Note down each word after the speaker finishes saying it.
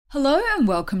Hello and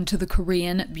welcome to the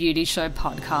Korean Beauty Show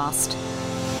podcast.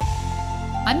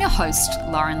 I'm your host,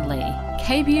 Lauren Lee,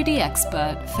 K-beauty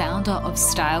expert, founder of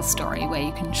Style Story, where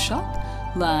you can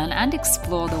shop, learn and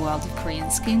explore the world of Korean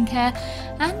skincare,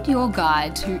 and your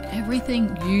guide to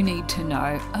everything you need to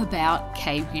know about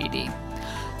K-beauty.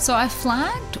 So I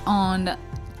flagged on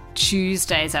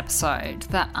Tuesday's episode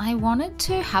that I wanted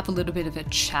to have a little bit of a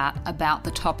chat about the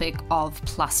topic of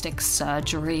plastic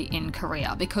surgery in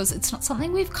Korea because it's not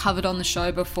something we've covered on the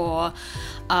show before.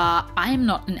 I am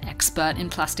not an expert in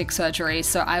plastic surgery,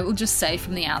 so I will just say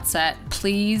from the outset,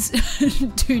 please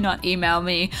do not email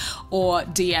me or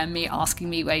DM me asking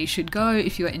me where you should go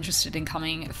if you are interested in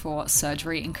coming for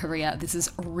surgery in Korea. This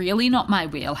is really not my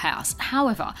wheelhouse.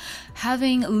 However,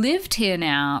 having lived here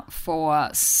now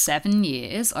for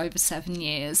over 7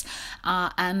 years,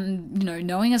 and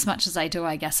knowing as much as I do,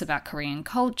 I guess, about Korean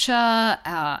culture,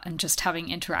 and just having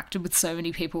interacted with so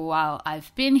many people while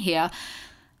I've been here,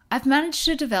 I've managed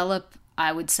to develop,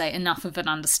 I would say, enough of an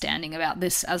understanding about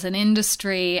this as an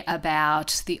industry,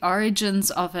 about the origins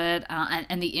of it,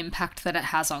 and the impact that it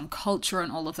has on culture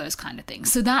and all of those kind of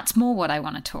things. So that's more what I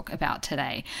want to talk about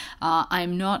today.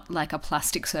 I'm not like a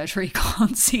plastic surgery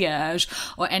concierge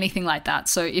or anything like that.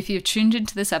 So if you've tuned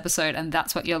into this episode and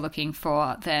that's what you're looking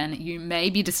for, then you may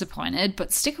be disappointed,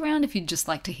 but stick around if you'd just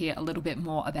like to hear a little bit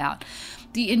more about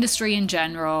the industry in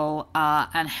general,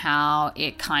 and how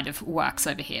it kind of works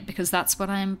over here, because that's what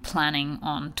I'm planning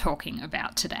on talking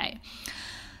about today.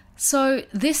 So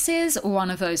this is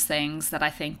one of those things that I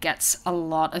think gets a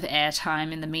lot of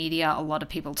airtime in the media. A lot of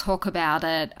people talk about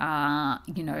it,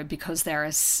 because there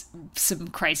is some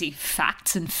crazy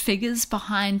facts and figures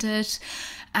behind it.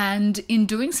 And in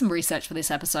doing some research for this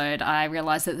episode, I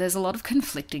realized that there's a lot of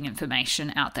conflicting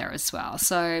information out there as well.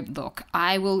 So look,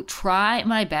 I will try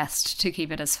my best to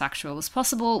keep it as factual as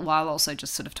possible while also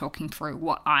just sort of talking through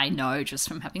what I know just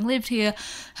from having lived here,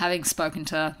 having spoken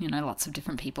to, lots of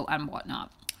different people and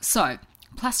whatnot. So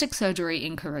plastic surgery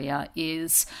in Korea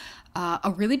is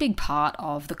a really big part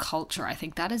of the culture. I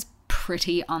think that is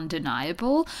pretty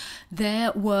undeniable.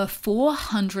 There were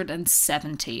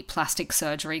 470 plastic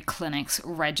surgery clinics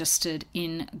registered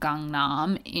in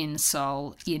Gangnam in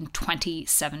Seoul in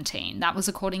 2017. That was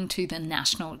according to the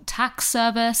National Tax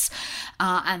Service,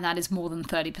 and that is more than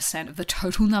 30% of the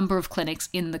total number of clinics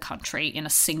in the country in a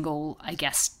single,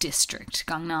 district.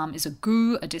 Gangnam is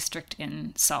a district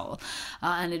in Seoul,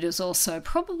 and it is also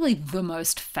probably the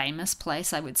most famous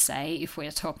place, I would say, if we're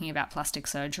talking about plastic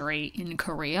surgery in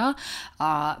Korea.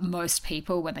 Most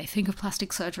people, when they think of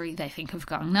plastic surgery, they think of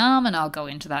Gangnam, and I'll go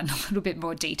into that in a little bit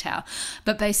more detail.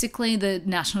 But basically, the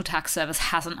National Tax Service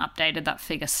hasn't updated that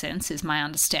figure since, is my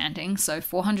understanding. So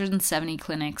 470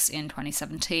 clinics in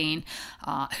 2017.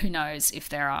 Who knows if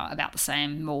there are about the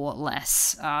same, more or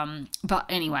less. But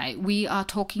anyway, we are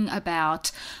talking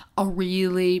about a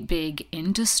really big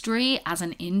industry. As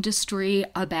an industry,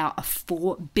 about a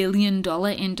 $4 billion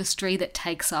industry that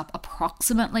takes up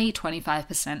approximately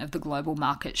 25% of the global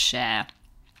market share.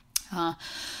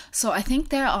 So I think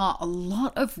there are a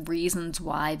lot of reasons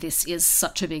why this is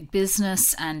such a big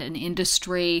business and an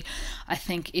industry. I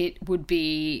think it would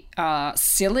be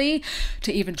silly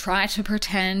to even try to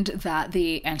pretend that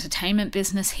the entertainment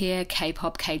business here,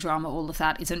 K-pop, K-drama, all of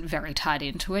that isn't very tied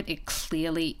into it. It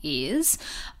clearly is.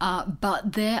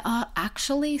 But there are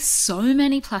actually so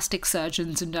many plastic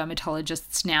surgeons and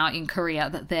dermatologists now in Korea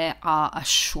that there are a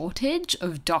shortage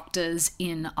of doctors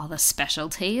in other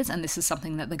specialties. And this is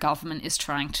something that the government is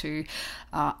trying to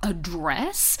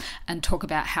address and talk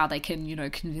about how they can,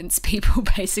 convince people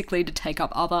basically to take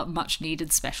up other much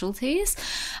needed specialties.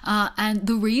 And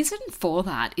the reason for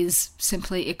that is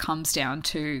simply it comes down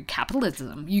to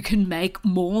capitalism. You can make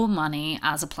more money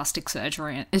as a plastic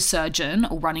surgeon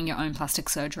or running your own plastic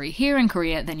surgery here in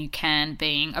Korea than you can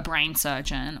being a brain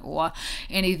surgeon or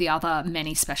any of the other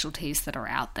many specialties that are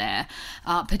out there,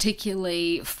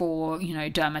 particularly for,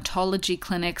 dermatology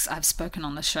clinics. I've spoken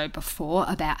on the show before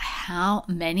about how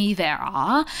many there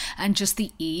are and just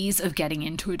the ease of getting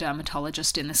into a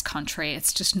dermatologist in this country.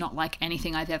 It's just not like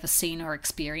anything I've ever seen or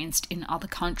experienced in other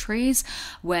countries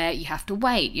where you have to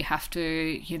wait. You have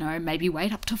to, maybe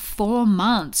wait up to 4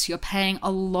 months. You're paying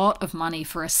a lot of money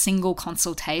for a single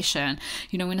consultation.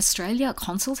 In Australia,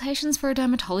 consultations for a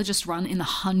dermatologist run in the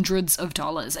hundreds of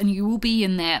dollars, and you will be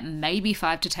in there maybe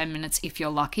 5 to 10 minutes if you're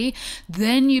lucky.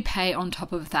 Then you pay on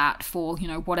top of that for,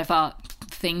 whatever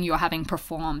thing you're having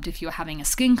performed. If you're having a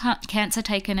skin cancer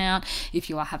taken out, if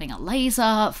you are having a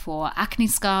laser for acne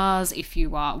scars, if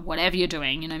you are whatever you're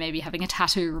doing, maybe having a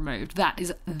tattoo removed, that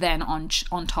is then on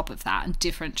top of that, a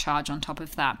different charge on top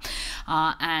of that.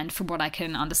 And from what I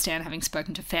can understand, having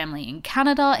spoken to family in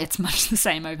Canada, it's much the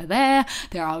same over there.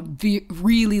 There are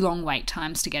really long wait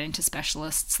times to get into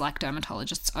specialists like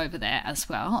dermatologists over there as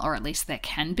well, or at least there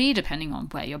can be, depending on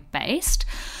where you're based.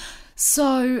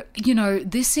 So,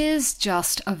 this is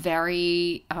just a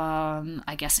very,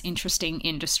 interesting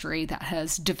industry that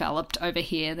has developed over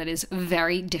here that is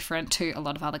very different to a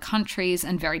lot of other countries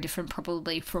and very different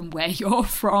probably from where you're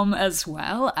from as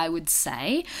well, I would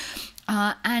say.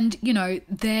 And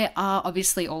there are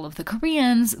obviously all of the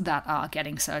Koreans that are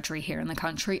getting surgery here in the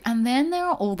country. And then there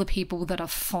are all the people that are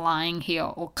flying here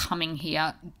or coming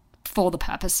here for the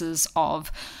purposes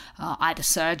of either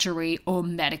surgery or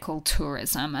medical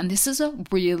tourism. And this is a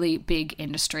really big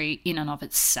industry in and of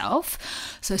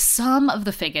itself. So some of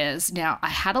the figures, now I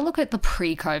had a look at the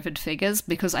pre-COVID figures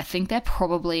because I think they're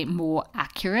probably more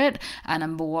accurate and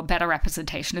a better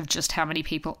representation of just how many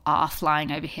people are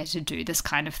flying over here to do this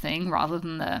kind of thing, rather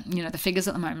than the figures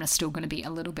at the moment are still going to be a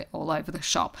little bit all over the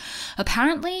shop.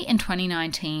 Apparently in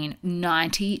 2019,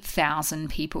 90,000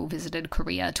 people visited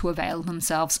Korea to avail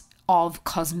themselves of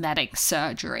cosmetic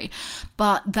surgery.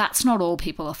 But that's not all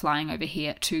people are flying over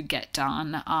here to get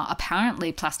done.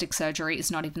 Apparently, plastic surgery is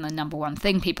not even the number one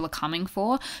thing people are coming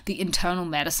for. The internal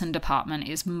medicine department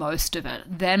is most of it.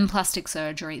 Then plastic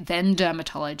surgery, then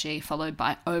dermatology, followed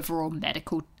by overall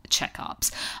medical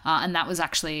checkups. And that was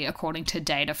actually according to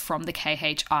data from the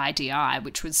KHIDI,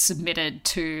 which was submitted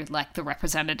to the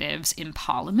representatives in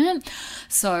Parliament.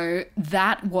 So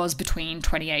that was between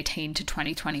 2018 to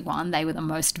 2021. They were the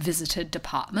most visited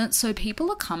department. So people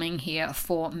are coming here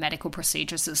for medical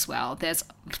procedures as well. There's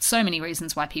so many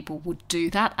reasons why people would do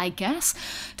that, I guess,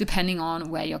 depending on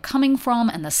where you're coming from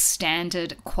and the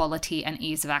standard quality and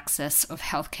ease of access of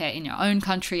healthcare in your own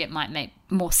country. It might make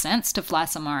more sense to fly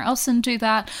somewhere else and do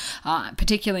that,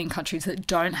 particularly in countries that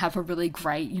don't have a really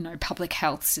great, public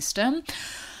health system.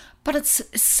 But it's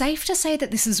safe to say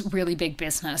that this is really big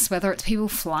business, whether it's people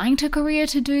flying to Korea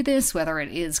to do this, whether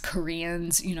it is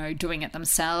Koreans, doing it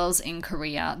themselves in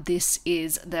Korea. There's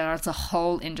a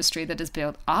whole industry that is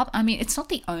built up. I mean, it's not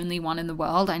the only one in the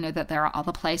world. I know that there are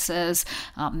other places.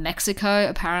 Mexico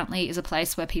apparently is a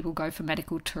place where people go for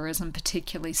medical tourism,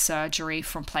 particularly surgery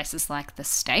from places like the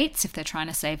States, if they're trying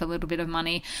to save a little bit of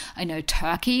money. I know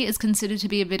Turkey is considered to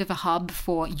be a bit of a hub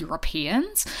for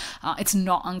Europeans. It's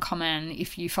not uncommon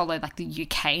if you follow the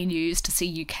UK news to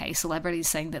see UK celebrities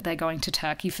saying that they're going to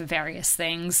Turkey for various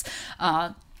things.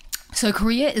 So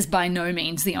Korea is by no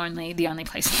means the only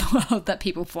place in the world that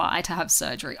people fly to have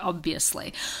surgery,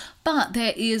 obviously. But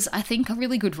there is, I think, a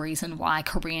really good reason why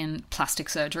Korean plastic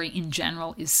surgery in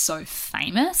general is so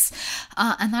famous.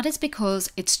 And that is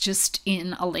because it's just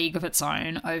in a league of its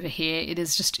own over here. It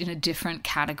is just in a different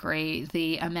category.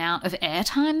 The amount of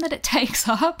airtime that it takes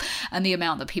up and the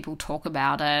amount that people talk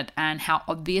about it and how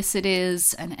obvious it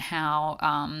is and how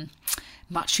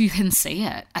much you can see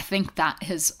it. I think that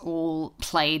has all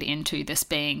played into this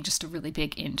being just a really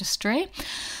big industry.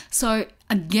 So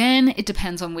again, it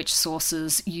depends on which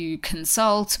sources you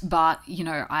consult, but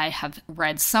I have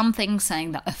read some things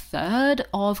saying that 1/3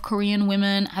 of Korean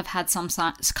women have had some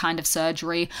kind of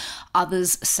surgery.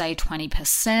 Others say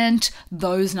 20%.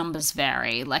 Those numbers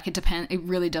vary. It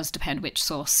really does depend which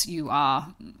source you're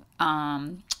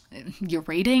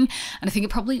reading, and I think it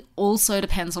probably also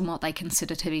depends on what they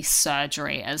consider to be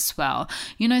surgery as well.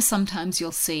 Sometimes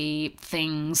you'll see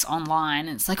things online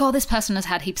and it's like, oh, this person has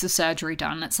had heaps of surgery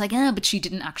done, and it's like, but she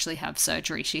didn't actually have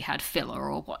surgery, she had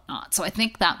filler or whatnot. So I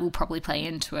think that will probably play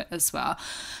into it as well.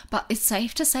 But it's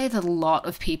safe to say that a lot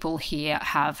of people here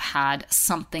have had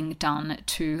something done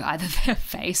to either their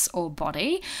face or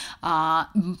body,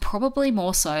 probably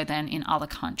more so than in other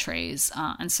countries,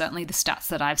 and certainly the stats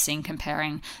that I've seen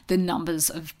comparing the numbers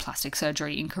of plastic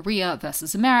surgery in Korea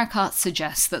versus America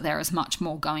suggests that there is much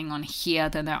more going on here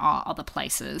than there are other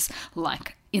places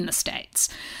like in the States.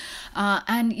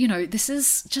 And this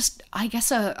is just, I guess,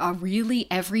 a really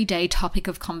everyday topic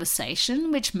of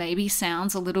conversation, which maybe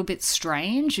sounds a little bit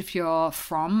strange if you're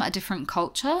from a different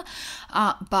culture.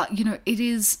 But it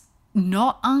is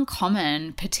not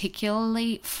uncommon,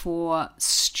 particularly for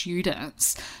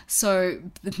students. So,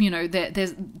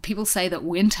 there's people say that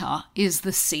winter is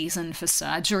the season for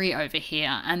surgery over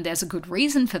here, and there's a good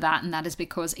reason for that, and that is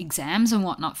because exams and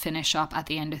whatnot finish up at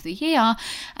the end of the year,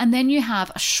 and then you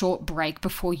have a short break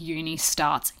before uni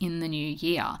starts in the new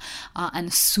year. And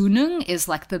Sunung is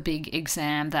the big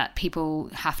exam that people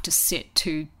have to sit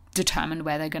to determine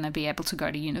where they're going to be able to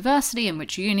go to university and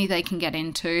which uni they can get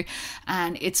into.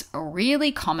 And it's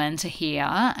really common to hear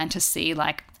and to see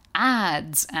like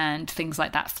ads and things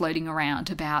like that floating around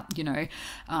about,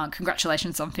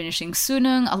 congratulations on finishing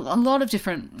Sunung. A lot of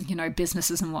different,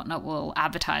 businesses and whatnot will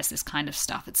advertise this kind of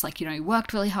stuff. It's like, you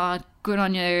worked really hard, good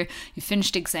on you, you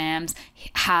finished exams,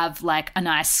 have like a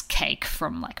nice cake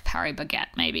from like Paris Baguette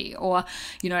maybe. Or,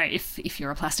 if you're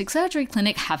a plastic surgery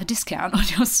clinic, have a discount on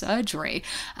your surgery.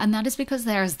 And that is because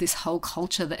there is this whole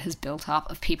culture that has built up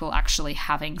of people actually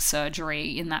having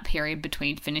surgery in that period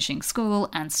between finishing school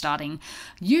and starting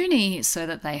uni so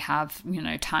that they have,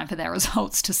 time for their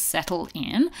results to settle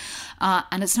in.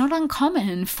 And it's not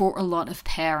uncommon for a lot of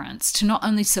parents to not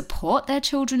only support their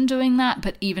children doing that,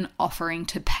 but even offering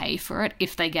to pay for it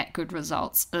if they get good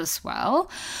results as well.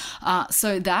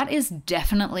 So that is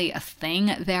definitely a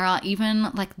thing. There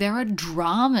are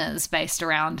dramas based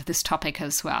around this topic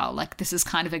as well. Like, this is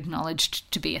kind of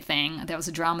acknowledged to be a thing. There was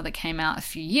a drama that came out a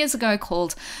few years ago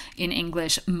called, in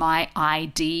English, My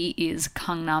ID is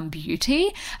Gangnam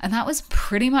Beauty. And that was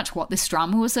pretty much what this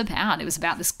drama was about. It was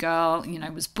about this girl,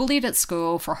 was bullied at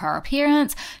school for her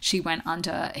appearance. She went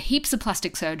under heaps of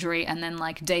plastic surgery and then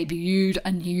like debuted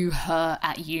a new her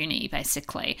at uni,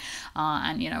 basically.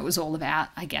 And, it was all about,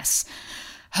 I guess,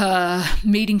 her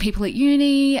meeting people at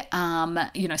uni,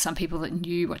 some people that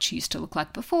knew what she used to look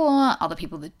like before, other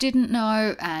people that didn't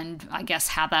know, and I guess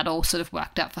how that all sort of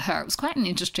worked out for her. It was quite an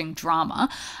interesting drama.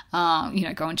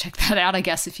 Go and check that out, I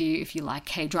guess, if you like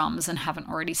K-dramas and haven't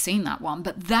already seen that one.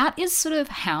 But that is sort of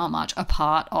how much a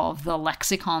part of the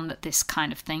lexicon that this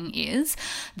kind of thing is.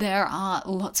 There are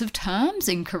lots of terms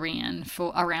in Korean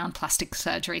for around plastic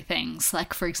surgery things.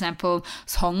 Like, for example,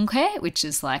 성괴, which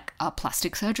is like a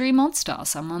plastic surgery monster,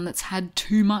 someone that's had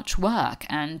too much work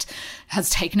and has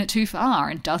taken it too far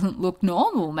and doesn't look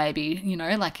normal, maybe,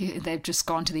 like they've just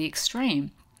gone to the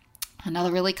extreme.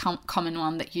 Another really common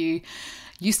one that you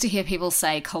used to hear people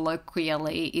say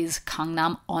colloquially is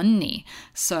Gangnam Onni,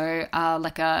 so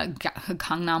like a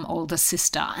Gangnam older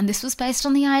sister. And this was based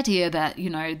on the idea that,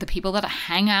 the people that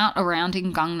hang out around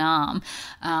in Gangnam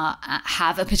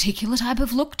have a particular type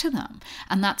of look to them.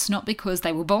 And that's not because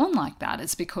they were born like that,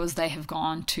 it's because they have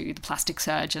gone to the plastic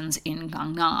surgeons in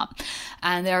Gangnam.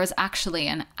 And there is actually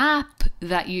an app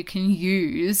that you can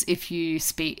use if you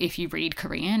read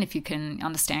Korean, if you can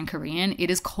understand Korean.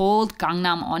 It is called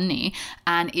Gangnam Onni.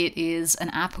 And it is an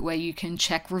app where you can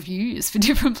check reviews for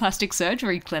different plastic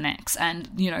surgery clinics and,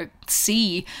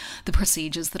 see the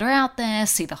procedures that are out there,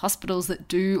 see the hospitals that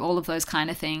do all of those kind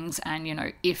of things. And,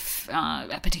 if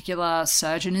a particular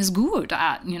surgeon is good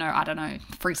at, I don't know,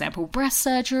 for example, breast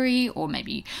surgery, or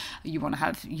maybe you want to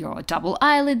have your double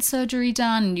eyelid surgery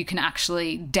done, you can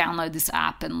actually download this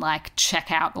app and like check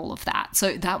out all of that.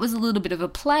 So that was a little bit of a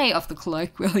play of the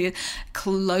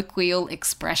colloquial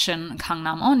expression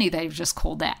Gangnam Onni. They've just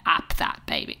called their app that,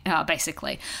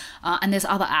 basically. And there's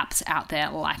other apps out there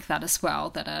like that as well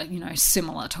that are,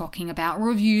 similar, talking about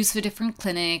reviews for different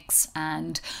clinics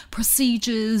and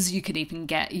procedures. You can even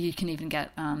get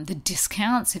the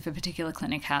discounts. If a particular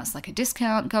clinic has like a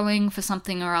discount going for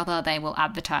something or other, they will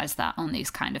advertise that on these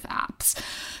kind of apps.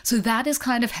 So that is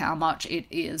kind of how much it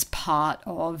is part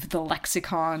of the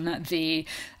lexicon, the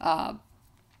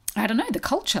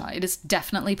culture. It is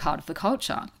definitely part of the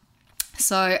culture.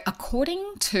 So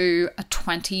according to a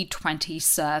 2020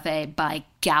 survey by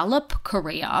Gallup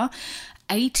Korea,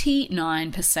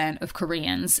 89% of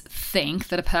Koreans think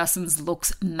that a person's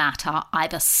looks matter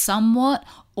either somewhat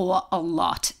or a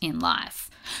lot in life.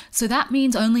 So that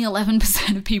means only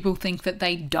 11% of people think that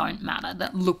they don't matter,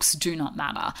 that looks do not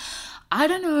matter. I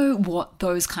don't know what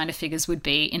those kind of figures would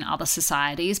be in other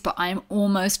societies, but I'm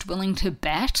almost willing to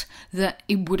bet that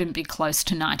it wouldn't be close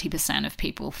to 90% of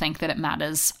people think that it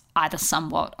matters either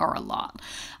somewhat or a lot.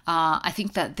 I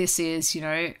think that this is,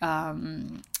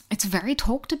 it's very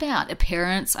talked about.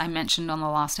 Appearance, I mentioned on the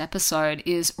last episode,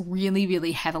 is really,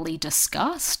 really heavily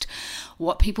discussed.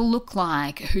 What people look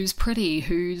like, who's pretty,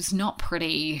 who's not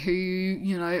pretty,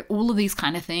 who, all of these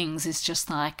kind of things is just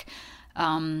like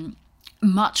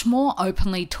much more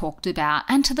openly talked about,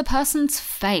 and to the person's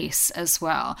face as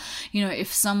well.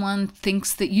 If someone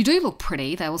thinks that you do look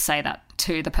pretty, they will say that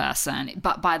to the person.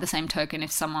 But by the same token, if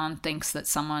someone thinks that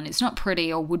someone is not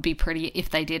pretty or would be pretty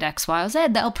if they did X, Y, or Z,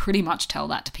 they'll pretty much tell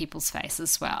that to people's face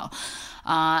as well.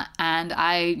 And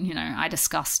I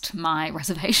discussed my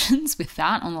reservations with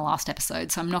that on the last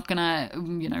episode, so I'm not going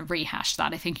to, rehash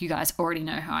that. I think you guys already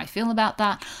know how I feel about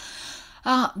that.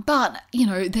 But,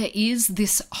 there is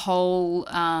this whole,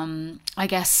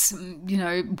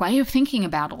 way of thinking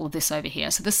about all of this over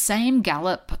here. So the same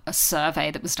Gallup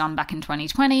survey that was done back in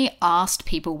 2020 asked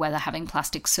people whether having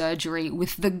plastic surgery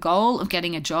with the goal of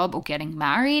getting a job or getting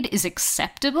married is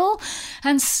acceptable.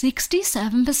 And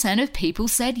 67% of people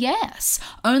said yes.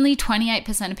 Only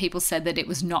 28% of people said that it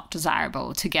was not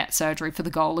desirable to get surgery for the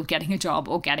goal of getting a job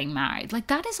or getting married. Like,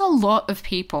 that is a lot of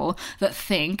people that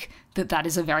think that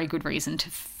is a very good reason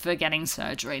for getting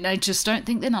surgery. And I just don't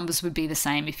think the numbers would be the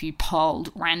same if you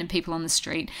polled random people on the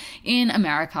street in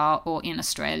America or in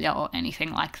Australia or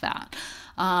anything like that.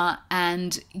 So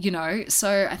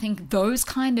I think those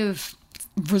kind of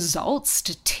results,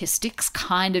 statistics,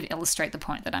 kind of illustrate the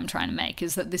point that I'm trying to make,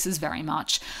 is that this is very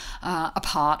much a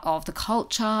part of the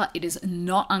culture. It is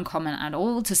not uncommon at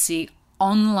all to see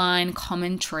online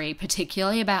commentary,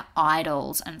 particularly about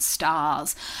idols and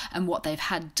stars and what they've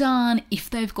had done. If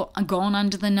they've gone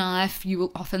under the knife, you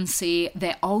will often see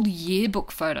their old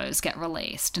yearbook photos get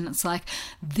released. And it's like,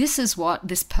 this is what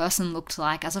this person looked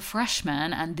like as a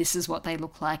freshman, and this is what they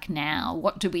look like now.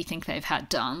 What do we think they've had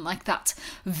done? Like, that's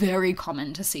very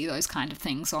common to see those kind of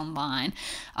things online.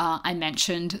 I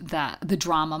mentioned that the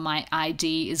drama My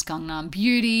ID is Gangnam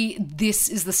Beauty. This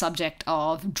is the subject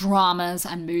of dramas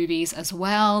and movies as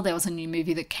well. There was a new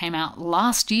movie that came out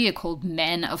last year called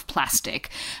Men of Plastic,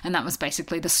 and that was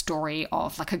basically the story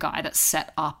of like a guy that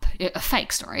set up a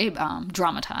fake story,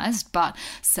 dramatized, but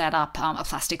set up a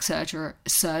plastic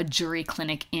surgery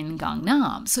clinic in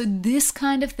Gangnam. So this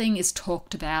kind of thing is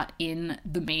talked about in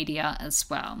the media as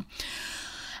well.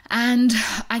 And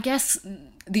I guess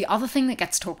the other thing that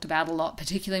gets talked about a lot,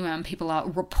 particularly when people are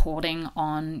reporting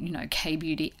on,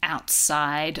 K-beauty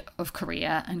outside of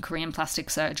Korea and Korean plastic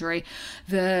surgery,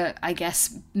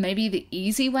 maybe the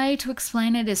easy way to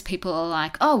explain it is people are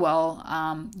like, oh, well,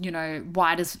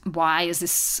 why is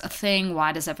this a thing?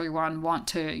 Why does everyone want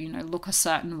to, look a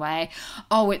certain way?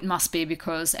 Oh, it must be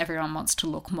because everyone wants to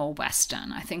look more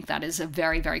Western. I think that is a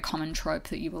very, very common trope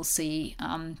that you will see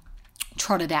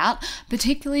trotted out,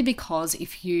 particularly because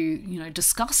if you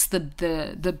discuss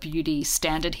the beauty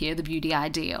standard here, the beauty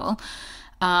ideal,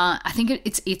 I think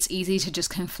it's easy to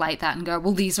just conflate that and go,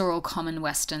 well, these are all common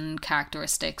Western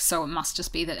characteristics, so it must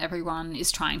just be that everyone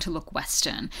is trying to look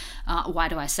Western. Why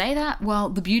do I say that? Well,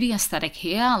 the beauty aesthetic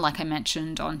here, like I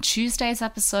mentioned on Tuesday's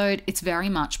episode, it's very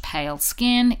much pale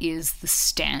skin is the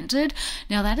standard.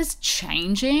 Now that is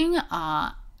changing,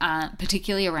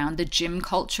 particularly around the gym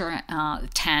culture.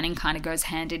 Tanning kind of goes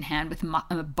hand in hand with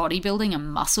bodybuilding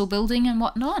and muscle building and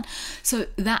whatnot. So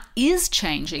that is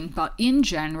changing, but in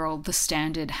general, the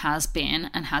standard has been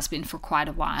for quite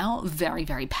a while, very,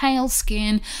 very pale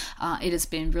skin. It has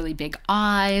been really big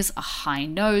eyes, a high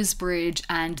nose bridge,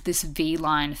 and this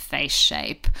V-line face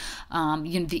shape.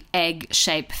 The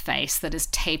egg-shaped face that is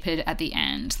tapered at the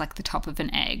end, like the top of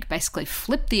an egg. Basically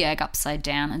flip the egg upside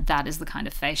down, and that is the kind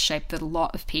of face shape that a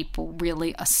lot of people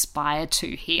really aspire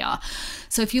to here.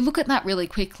 So if you look at that really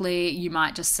quickly, you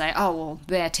might just say, oh, well,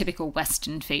 they're typical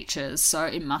Western features, so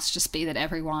it must just be that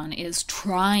everyone is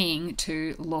trying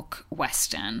to look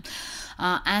Western.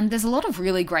 And there's a lot of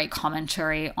really great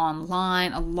commentary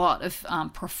online. A lot of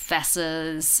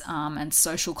professors and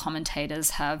social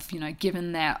commentators have,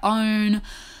 given their own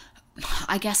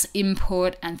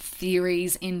input and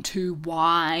theories into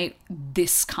why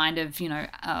this kind of,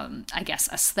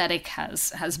 aesthetic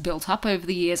has built up over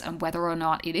the years, and whether or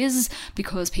not it is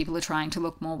because people are trying to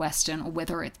look more Western, or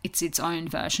whether it's its own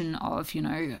version of,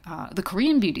 the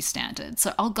Korean beauty standard.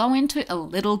 So I'll go into a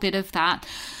little bit of that.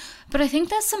 But I think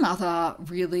there's some other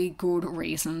really good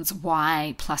reasons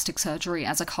why plastic surgery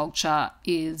as a culture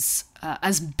is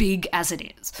as big as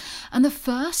it is. And the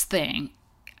first thing,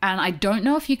 and I don't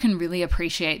know if you can really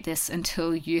appreciate this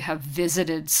until you have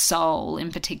visited Seoul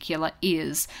in particular,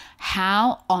 is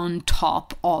how on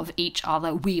top of each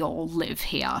other we all live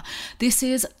here. This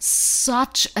is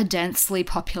such a densely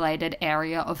populated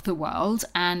area of the world,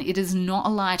 and it is not a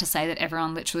lie to say that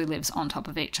everyone literally lives on top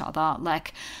of each other.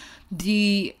 Like,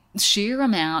 the sheer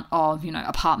amount of,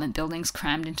 apartment buildings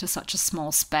crammed into such a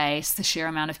small space, the sheer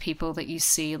amount of people that you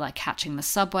see, like, catching the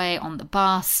subway, on the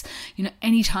bus,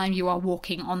 anytime you are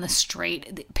walking on the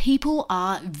street, people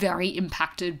are very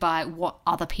impacted by what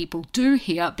other people do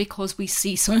here, because we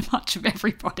see so much of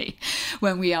everybody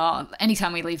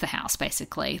anytime we leave the house,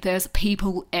 basically. There's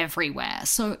people everywhere.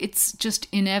 So it's just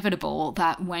inevitable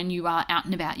that when you are out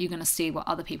and about, you're going to see what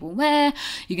other people wear,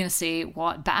 you're going to see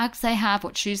what bags they have,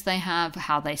 what shoes they have,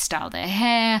 how they style their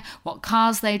hair, what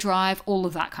cars they drive, all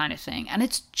of that kind of thing. And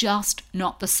it's just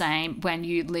not the same when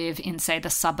you live in, say, the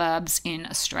suburbs in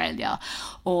Australia,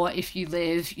 or if you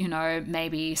live, you know,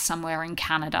 maybe somewhere in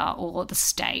Canada or the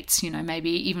States, you know, maybe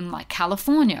even like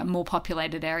California, more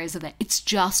populated areas of that. It's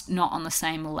just not on the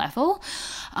same level.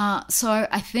 So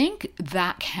I think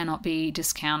that cannot be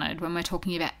discounted when we're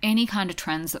talking about any kind of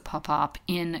trends that pop up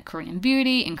in Korean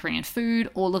beauty, in Korean food,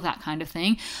 all of that kind of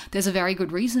thing. There's a very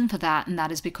good reason for that, and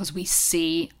that is because we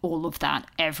see all of that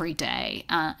every day.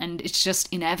 And it's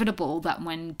just inevitable that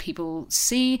when people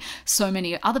see so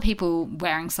many other people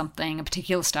wearing something, a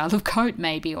particular style of coat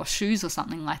maybe, or shoes or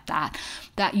something like that,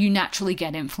 that you naturally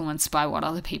get influenced by what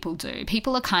other people do.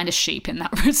 People are kind of sheep in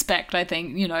that respect, I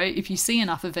think. You know, if you see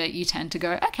enough of it, you tend to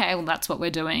go, okay, well, that's what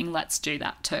we're doing, let's do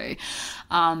that too.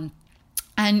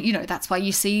 And, you know, that's why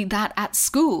you see that at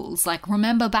schools. Like,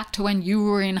 remember back to when you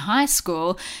were in high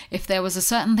school, if there was a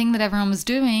certain thing that everyone was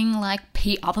doing, like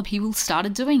other people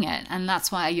started doing it. And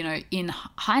that's why, you know, in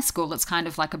high school, it's kind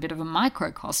of like a bit of a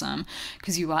microcosm,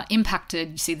 because you are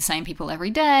impacted, you see the same people every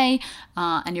day,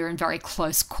 and you're in very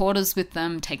close quarters with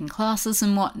them, taking classes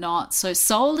and whatnot. So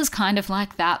Seoul is kind of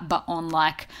like that, but on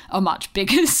like a much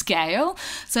bigger scale.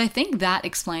 So I think that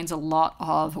explains a lot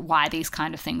of why these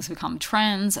kind of things become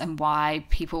trends and why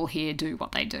people here do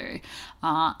what they do.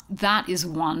 That is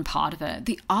one part of it.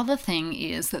 The other thing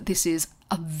is that this is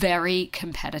a very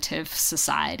competitive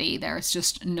society. There is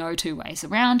just no two ways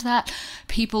around that.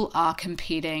 People are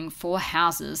competing for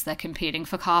houses, they're competing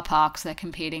for car parks, they're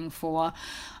competing for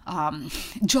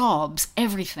jobs,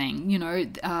 everything. You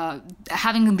know,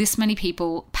 having this many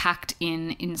people packed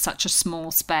in such a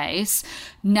small space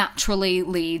naturally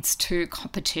leads to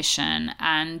competition,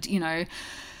 and, you know,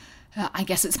 I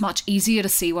guess it's much easier to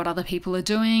see what other people are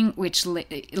doing, which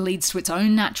leads to its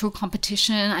own natural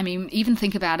competition. I mean, even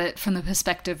think about it from the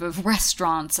perspective of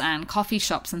restaurants and coffee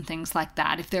shops and things like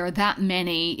that. If there are that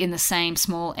many in the same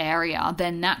small area,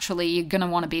 then naturally you're going to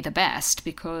want to be the best,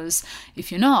 because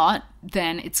if you're not,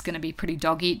 then it's going to be pretty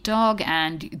dog eat dog,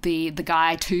 and the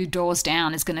guy 2 doors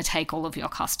down is going to take all of your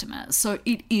customers. So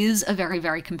it is a very,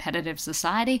 very competitive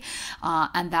society,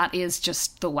 and that is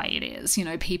just the way it is. You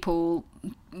know, people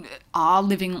are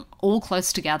living all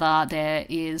close together. There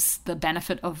is the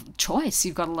benefit of choice.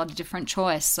 You've got a lot of different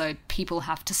choice, so people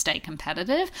have to stay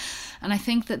competitive. And I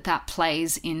think that that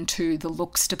plays into the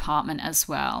looks department as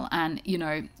well. And, you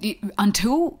know,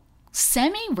 until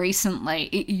semi-recently,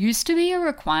 it used to be a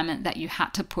requirement that you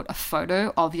had to put a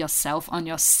photo of yourself on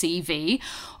your CV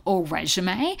or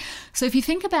resume. So if you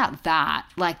think about that,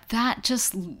 like, that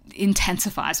just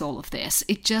intensifies all of this.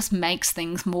 It just makes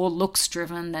things more looks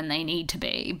driven than they need to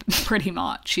be, pretty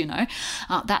much, you know.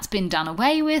 That's been done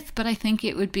away with, but I think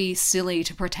it would be silly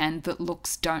to pretend that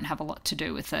looks don't have a lot to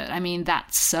do with it. I mean,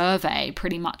 that survey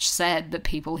pretty much said that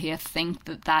people here think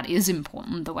that that is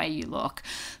important, the way you look.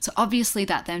 So obviously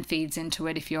that then feeds into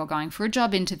it. If you're going for a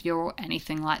job interview or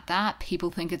anything like that,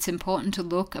 people think it's important to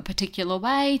look a particular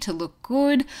way, to look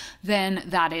good, then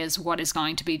that is what is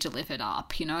going to be delivered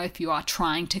up. You know, if you are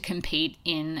trying to compete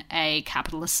in a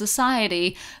capitalist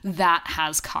society, that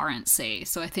has currency.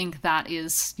 So I think that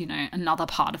is, you know, another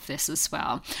part of this as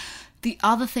well. The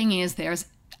other thing is there's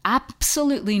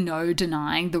absolutely no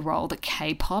denying the role that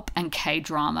K-pop and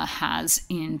K-drama has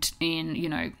in you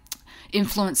know,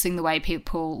 influencing the way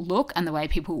people look and the way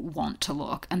people want to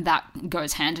look. And that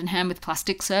goes hand in hand with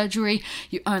plastic surgery.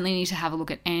 You only need to have a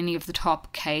look at any of the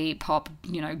top K-pop,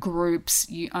 you know, groups.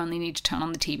 You only need to turn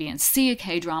on the TV and see a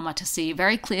K-drama to see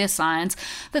very clear signs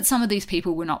that some of these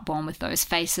people were not born with those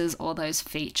faces or those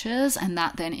features, and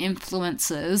that then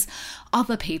influences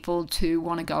other people to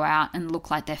want to go out and look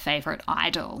like their favorite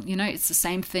idol. You know, it's the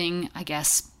same thing, I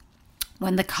guess,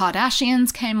 when the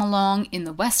Kardashians came along in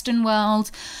the Western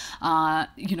world.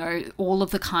 You know, all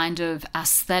of the kind of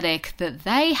aesthetic that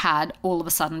they had all of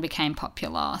a sudden became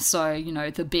popular. So, you know,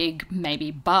 the big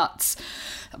maybe butts,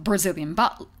 Brazilian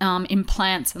butt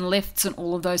implants and lifts and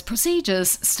all of those procedures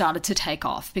started to take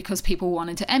off because people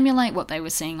wanted to emulate what they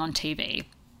were seeing on TV.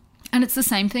 And it's the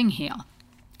same thing here.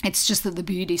 It's just that the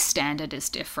beauty standard is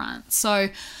different. So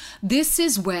this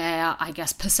is where, I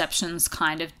guess, perceptions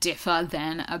kind of differ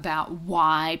then about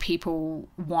why people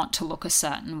want to look a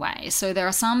certain way. So there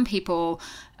are some people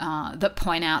that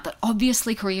point out that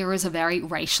obviously Korea is a very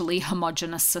racially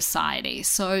homogenous society.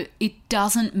 So it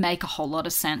doesn't make a whole lot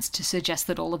of sense to suggest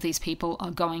that all of these people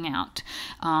are going out,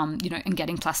 you know, and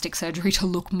getting plastic surgery to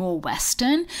look more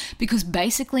Western, because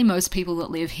basically most people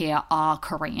that live here are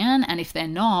Korean, and if they're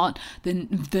not,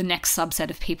 then the next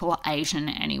subset of people are Asian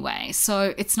anyway.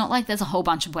 So it's not like there's a whole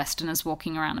bunch of Westerners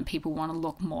walking around and people want to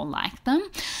look more like them.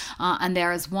 And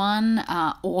there is one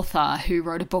author who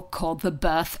wrote a book called The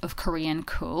Birth of Korean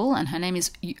Cool, and her name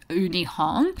is Uni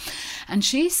Hong. And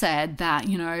she said that,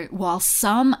 while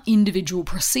some individual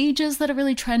procedures that are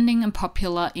really trending and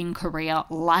popular in Korea,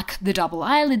 like the double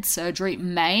eyelid surgery,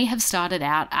 may have started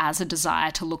out as a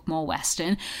desire to look more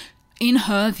Western, in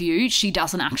her view, she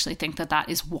doesn't actually think that that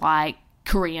is why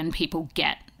Korean people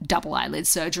get double eyelid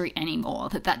surgery anymore,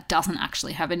 that doesn't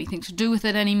actually have anything to do with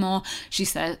it anymore. She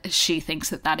says she thinks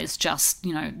that is just,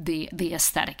 the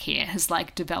aesthetic here has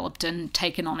developed and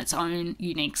taken on its own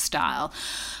unique style.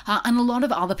 And a lot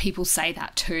of other people say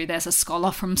that too. There's a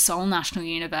scholar from Seoul National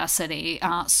University,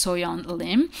 Soyeon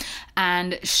Lim,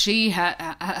 and she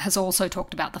has also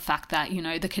talked about the fact that,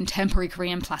 the contemporary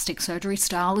Korean plastic surgery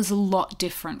style is a lot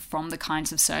different from the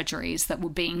kinds of surgeries that were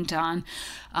being done,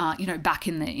 back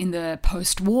in the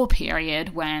post-war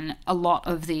period when a lot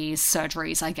of these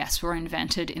surgeries, I guess, were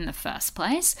invented in the first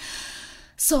place.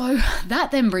 So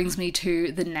that then brings me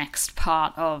to the next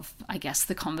part of, I guess,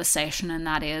 the conversation, and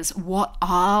that is, what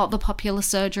are the popular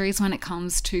surgeries when it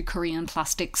comes to Korean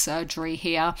plastic surgery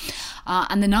here?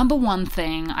 And the number one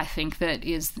thing I think that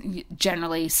is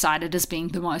generally cited as being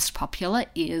the most popular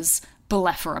is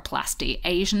blepharoplasty,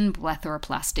 Asian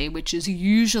blepharoplasty, which is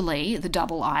usually the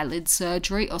double eyelid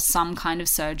surgery or some kind of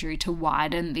surgery to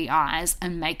widen the eyes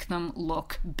and make them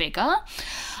look bigger.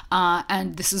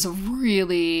 And this is a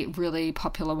really, really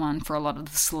popular one for a lot of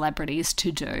the celebrities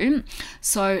to do.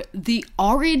 So the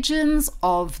origins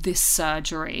of this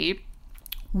surgery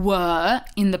were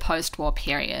in the post-war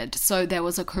period. So there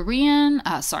was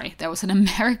an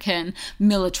American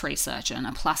military surgeon,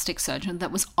 a plastic surgeon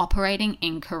that was operating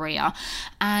in Korea,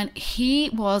 and he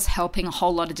was helping a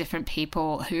whole lot of different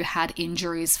people who had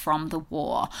injuries from the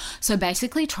war. So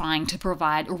basically trying to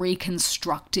provide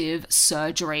reconstructive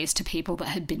surgeries to people that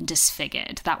had been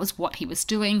disfigured. That was what he was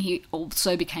doing. He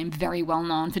also became very well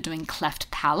known for doing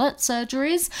cleft palate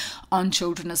surgeries on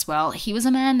children as well. He was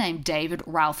a man named David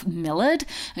Ralph Millard,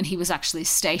 and he was actually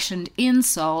stationed in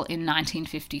Seoul in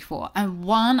 1954. And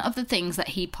one of the things that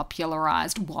he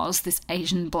popularized was this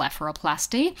Asian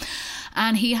blepharoplasty.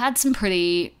 And he had some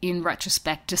pretty, in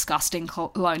retrospect, disgusting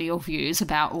colonial views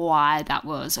about why that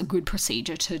was a good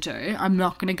procedure to do. I'm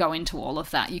not going to go into all of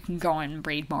that. You can go and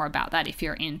read more about that if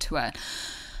you're into it.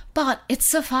 But it's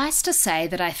suffice to say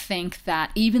that I think that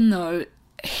even though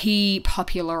he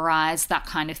popularized that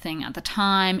kind of thing at the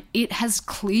time, it has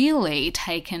clearly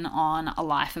taken on a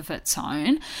life of its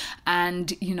own.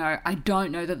 And, I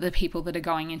don't know that the people that are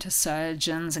going into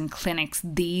surgeons and clinics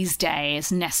these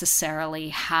days necessarily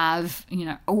have,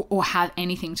 or have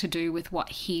anything to do with what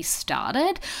he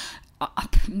started.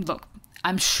 Look,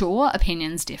 I'm sure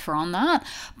opinions differ on that,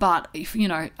 but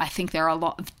I think there are a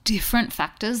lot of different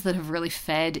factors that have really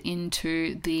fed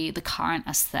into the current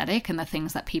aesthetic and the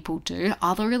things that people do.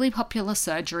 Other really popular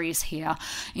surgeries here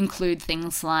include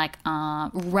things like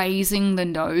raising the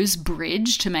nose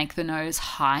bridge to make the nose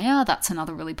higher. That's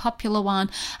another really popular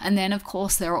one. And then, of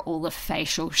course, there are all the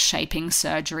facial shaping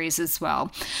surgeries as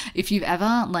well. If you've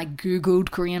ever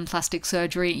Googled Korean plastic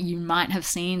surgery, you might have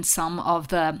seen some of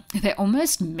they're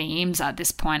almost memes at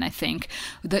this point, I think,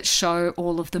 that show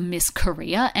all of the Miss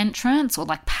Korea entrants or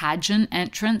pageant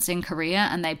entrants in Korea,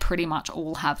 and they pretty much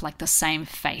all have the same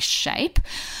face shape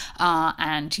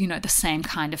and the same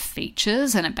kind of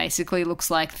features, and it basically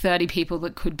looks like 30 people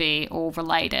that could be all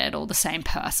related or the same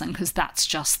person, because that's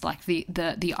just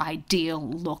the ideal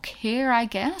look here, I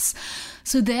guess.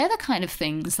 So they're the kind of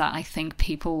things that I think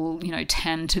people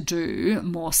tend to do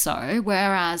more so,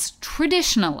 whereas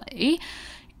traditionally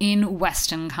in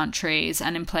Western countries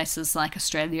and in places like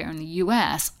Australia and the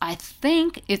US, I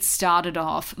think it started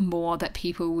off more that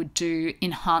people would do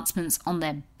enhancements on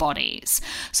their bodies.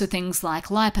 So things like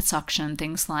liposuction,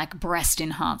 things like breast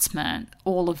enhancement,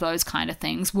 all of those kind of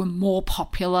things were more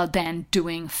popular than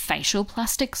doing facial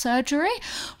plastic surgery.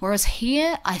 Whereas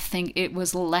here, I think it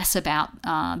was less about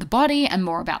the body and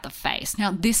more about the face.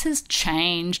 Now, this has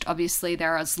changed. Obviously,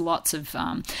 there is lots of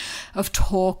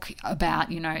talk about,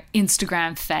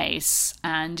 Instagram face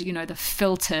and, the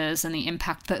filters and the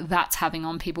impact that that's having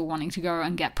on people wanting to go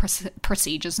and get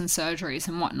procedures and surgeries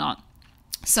and whatnot.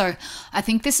 So I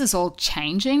think this is all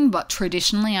changing, but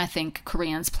traditionally I think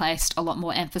Koreans placed a lot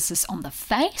more emphasis on the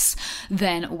face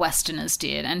than Westerners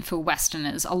did. And for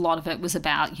Westerners, a lot of it was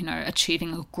about,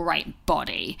 achieving a great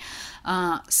body.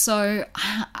 So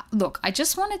look, I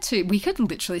just wanted we could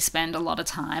literally spend a lot of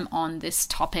time on this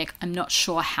topic. I'm not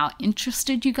sure how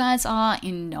interested you guys are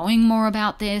in knowing more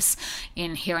about this,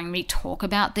 in hearing me talk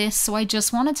about this. So I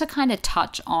just wanted to kind of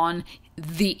touch on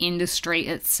the industry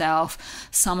itself,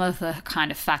 some of the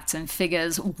kind of facts and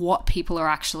figures, what people are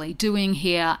actually doing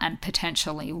here and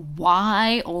potentially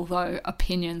why, although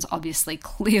opinions obviously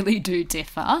clearly do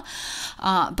differ.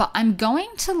 But I'm going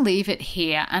to leave it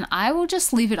here, and I will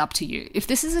just leave it up to you. If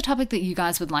this is a topic that you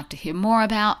guys would like to hear more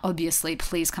about, obviously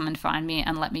please come and find me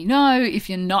and let me know. If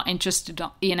you're not interested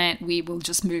in it, we will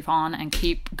just move on and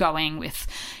keep going with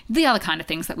the other kind of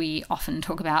things that we often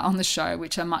talk about on the show,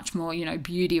 which are much more,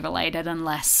 beauty related and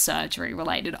less surgery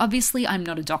related. Obviously, I'm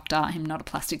not a doctor, I'm not a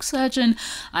plastic surgeon,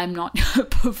 I'm not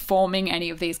performing any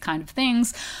of these kind of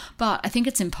things, but I think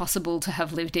it's impossible to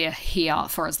have lived here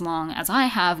for as long as I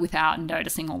have without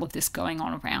noticing all of this going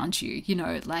on around you.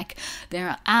 Like there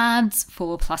are ads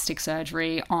for plastic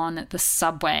surgery on the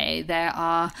subway, there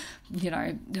are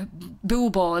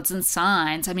billboards and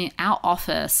signs. I mean, our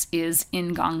office is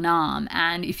in Gangnam,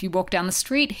 and if you walk down the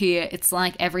street here, it's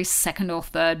like every second or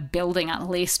third building at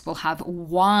least will have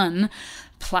one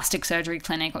plastic surgery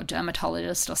clinic or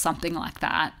dermatologist or something like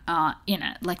that in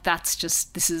it. Like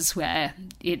this is where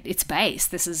it's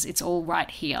based. It's all right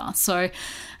here. So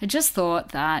I just thought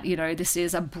that, this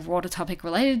is a broader topic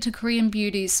related to Korean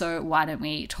beauty, so why don't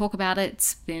we talk about it?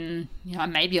 It's been,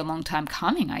 maybe a long time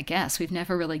coming, I guess. We've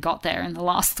never really got there in the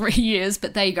last 3 years,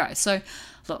 but there you go. So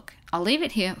look, I'll leave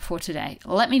it here for today.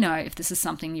 Let me know if this is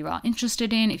something you are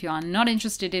interested in. If you are not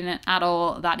interested in it at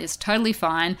all, that is totally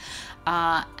fine.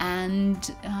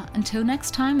 And until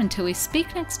next time, until we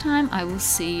speak next time, I will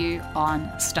see you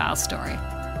on Style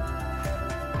Story.